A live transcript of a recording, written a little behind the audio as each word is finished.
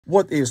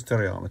what is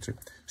stereometry?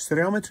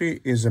 Stereometry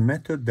is a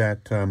method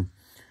that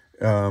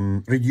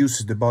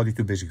reduces the body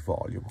to basic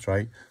volumes,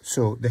 right?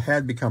 So the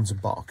head becomes a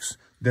box,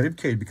 the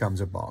ribcage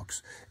becomes a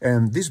box,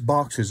 and these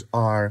boxes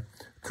are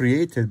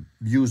created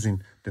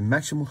using the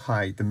maximum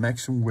height, the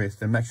maximum width,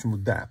 the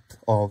maximum depth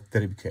of the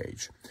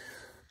ribcage.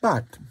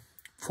 But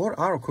for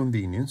our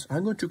convenience,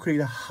 I'm going to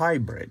create a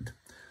hybrid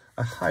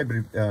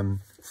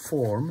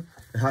form,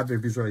 a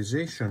hybrid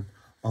visualization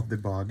of the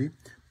body,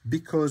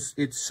 because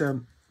it's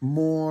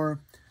more,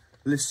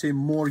 let's say,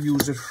 more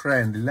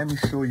user-friendly. Let me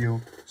show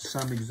you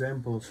some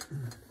examples.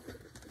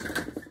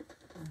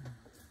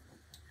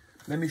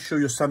 Let me show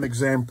you some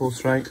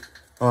examples, right,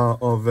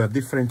 of a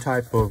different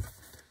type of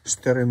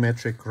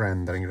stereometric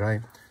rendering,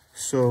 right?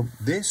 So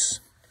this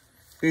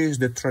is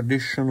the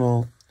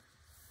traditional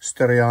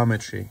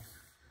stereometry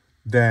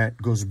that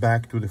goes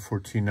back to the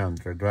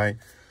 1400, right?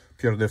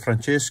 Piero de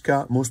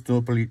Francesca, most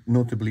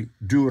notably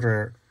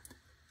Dürer,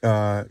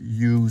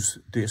 use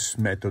this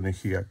method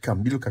here,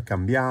 Luca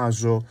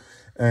Cambiaso,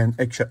 and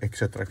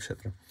etc.,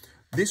 etc.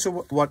 This is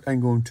what I'm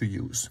going to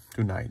use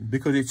tonight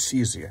because it's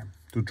easier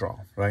to draw,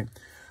 right?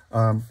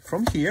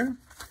 From here,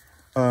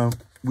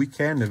 we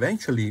can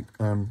eventually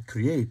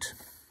create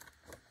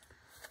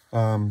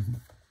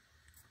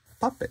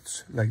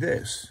puppets like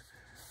this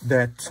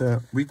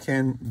that we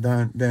can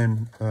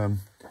then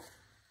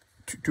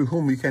to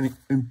whom we can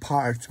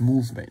impart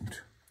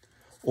movement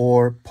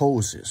or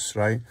poses,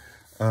 right?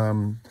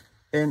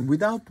 And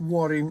without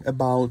worrying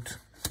about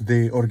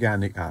the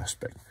organic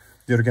aspect.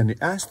 The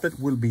organic aspect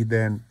will be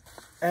then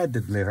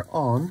added later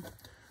on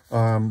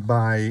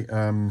by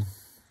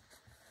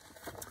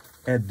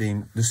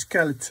adding the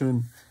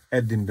skeleton,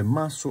 adding the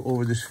muscle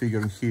over this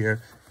figure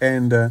here,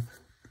 and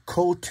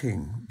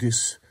coating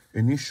this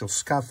initial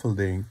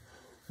scaffolding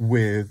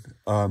with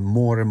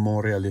more and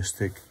more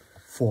realistic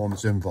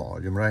forms and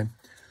volume, right?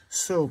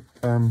 So,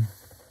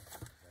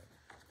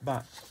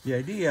 but the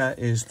idea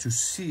is to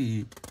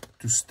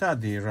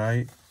study,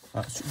 right?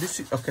 So this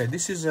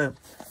is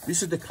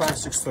the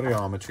classic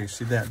stereometry.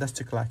 See that? That's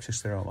the classic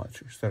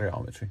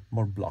stereometry,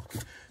 more blocky.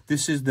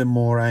 This is the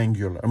more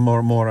angular,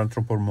 more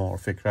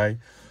anthropomorphic, right?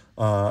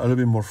 A little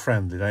bit more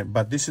friendly, right?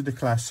 But this is the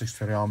classic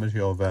stereometry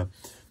of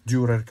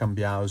Dürer,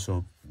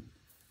 Cambiaso,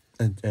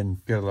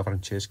 and Piero della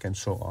Francesca, and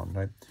so on,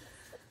 right?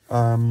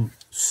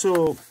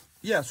 So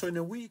yeah, so in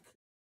a week.